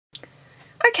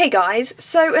Okay guys,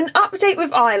 so an update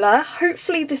with Isla.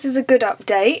 Hopefully this is a good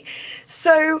update.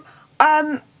 So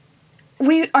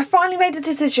I finally made a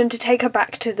decision to take her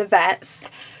back to the vets.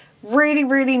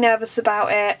 Really nervous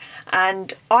about it,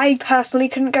 and I personally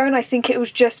couldn't go, and I think it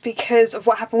was just because of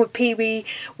what happened with Pee-wee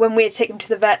when we had taken him to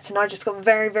the vets, and I just got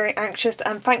very anxious,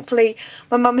 and thankfully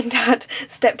my mum and dad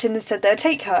stepped in and said they'd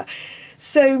take her.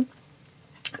 So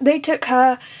they took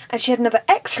her and she had another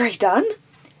x-ray done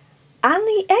and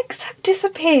the eggs have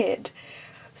disappeared.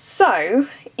 So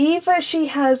either she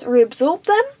has reabsorbed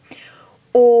them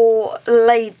or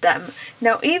laid them.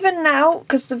 Now even now,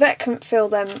 because the vet couldn't feel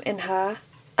them in her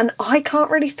and I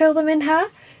can't really feel them in her,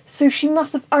 so she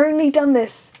must have only done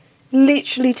this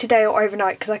literally today or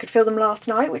overnight, because I could feel them last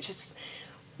night, which is,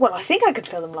 well, I think I could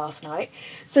feel them last night.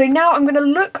 So now I'm going to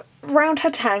look around her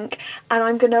tank and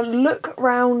I'm going to look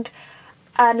around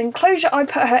an enclosure I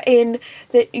put her in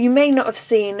that you may not have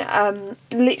seen.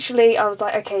 Literally I was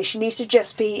like, okay, she needs to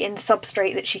just be in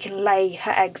substrate that she can lay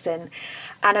her eggs in,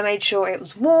 and I made sure it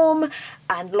was warm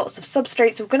and lots of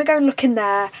substrate, so we're going to go and look in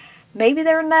there. Maybe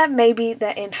they're in there, maybe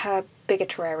they're in her bigger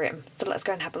terrarium, so let's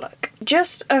go and have a look.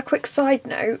 Just a quick side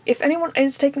note, if anyone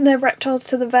is taking their reptiles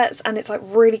to the vets and it's like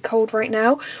really cold right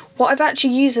now, what I've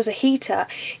actually used as a heater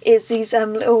is these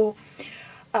little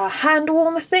hand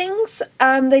warmer things.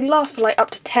 They last for like up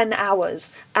to 10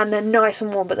 hours and they're nice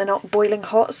and warm, but they're not boiling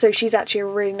hot, so she's actually a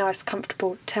really nice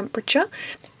comfortable temperature.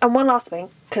 And one last thing,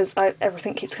 because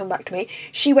everything keeps coming back to me,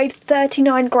 she weighed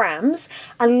 39 grams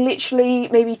and literally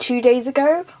maybe 2 days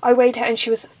ago I weighed her and she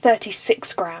was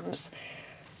 36 grams.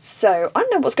 So I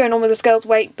don't know what's going on with this girl's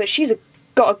weight, but she's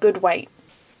got a good weight.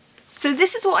 So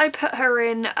this is what I put her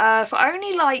in for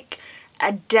only like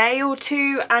a day or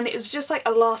two, and it was just like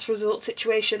a last resort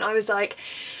situation. I was like,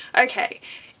 okay,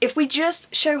 if we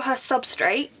just show her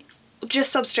substrate,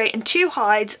 just substrate and 2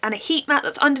 hides and a heat mat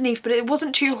that's underneath, but it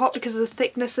wasn't too hot because of the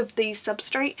thickness of the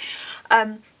substrate,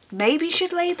 maybe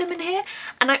she'd lay them in here.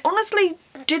 And I honestly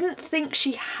didn't think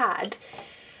she had,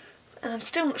 and I'm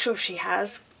still not sure she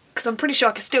has, because I'm pretty sure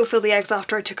I could still feel the eggs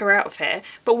after I took her out of here,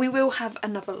 but we will have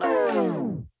another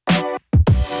look.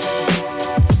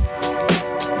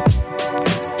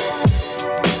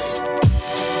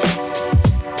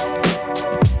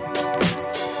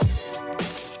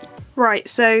 Right,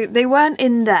 so they weren't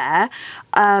in there,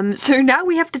 so now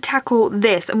we have to tackle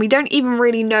this, and we don't even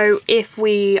really know if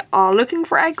we are looking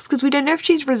for eggs because we don't know if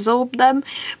she's resorbed them,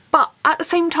 but at the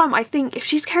same time I think if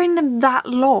she's carrying them that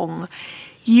long,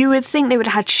 you would think they would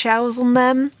have had shells on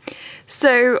them.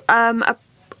 So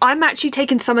I'm actually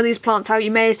taking some of these plants out. You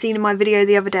may have seen in my video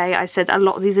the other day I said a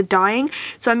lot of these are dying,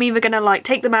 so I'm either going to like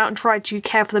take them out and try to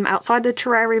care for them outside the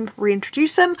terrarium,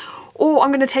 reintroduce them, or I'm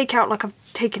going to take out, like I've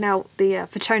taken out the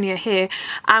Photonia here,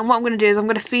 and what I'm going to do is I'm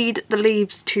going to feed the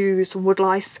leaves to some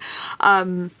woodlice,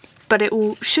 but it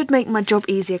should make my job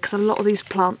easier because a lot of these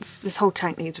plants, this whole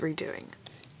tank needs redoing.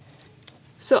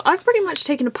 So I've pretty much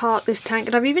taken apart this tank,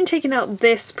 and I've even taken out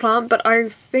this plant, but I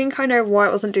think I know why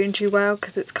it wasn't doing too well,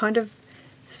 because it's kind of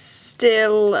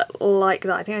still like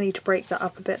that. I think I need to break that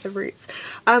up a bit, the roots.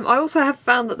 I also have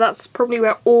found that that's probably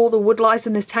where all the woodlice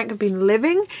in this tank have been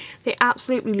living. They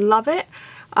absolutely love it.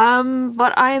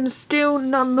 But I am still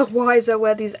none the wiser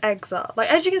where these eggs are. Like,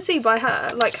 as you can see by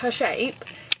her, like her shape,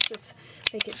 just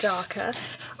make it darker,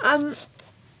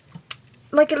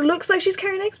 like it looks like she's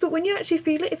carrying eggs, but when you actually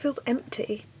feel it, it feels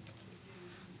empty.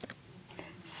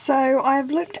 So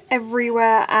I've looked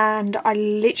everywhere and I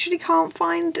literally can't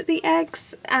find the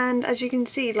eggs, and as you can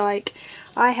see, like,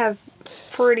 I have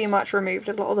pretty much removed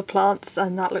a lot of the plants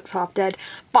and that looks half dead,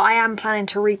 but I am planning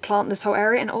to replant this whole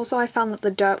area. And also I found that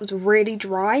the dirt was really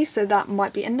dry, so that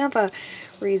might be another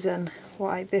reason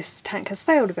why this tank has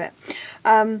failed a bit.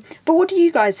 But what do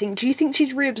you guys think? Do you think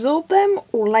she's reabsorbed them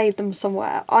or laid them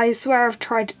somewhere? I swear I've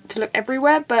tried to look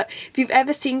everywhere, but if you've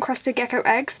ever seen Crested Gecko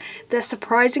eggs, they're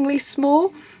surprisingly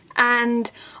small,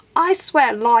 and I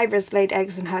swear Lyra's laid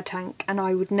eggs in her tank and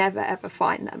I would never ever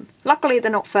find them. Luckily they're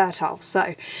not fertile,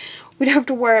 so we don't have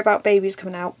to worry about babies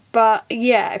coming out. But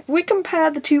yeah, if we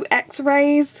compare the 2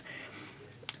 x-rays,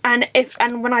 and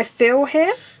when I feel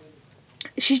here,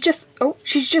 she's just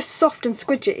soft and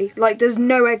squidgy, like there's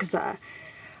no eggs there.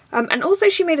 And also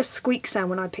she made a squeak sound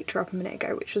when I picked her up a minute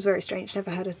ago, which was very strange,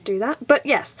 never heard her do that. But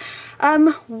yes,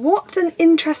 what an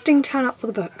interesting turn up for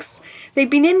the books. They've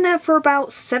been in there for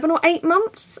about 7 or 8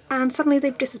 months and suddenly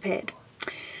they've disappeared.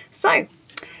 So,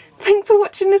 thanks for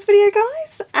watching this video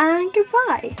guys, and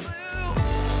goodbye.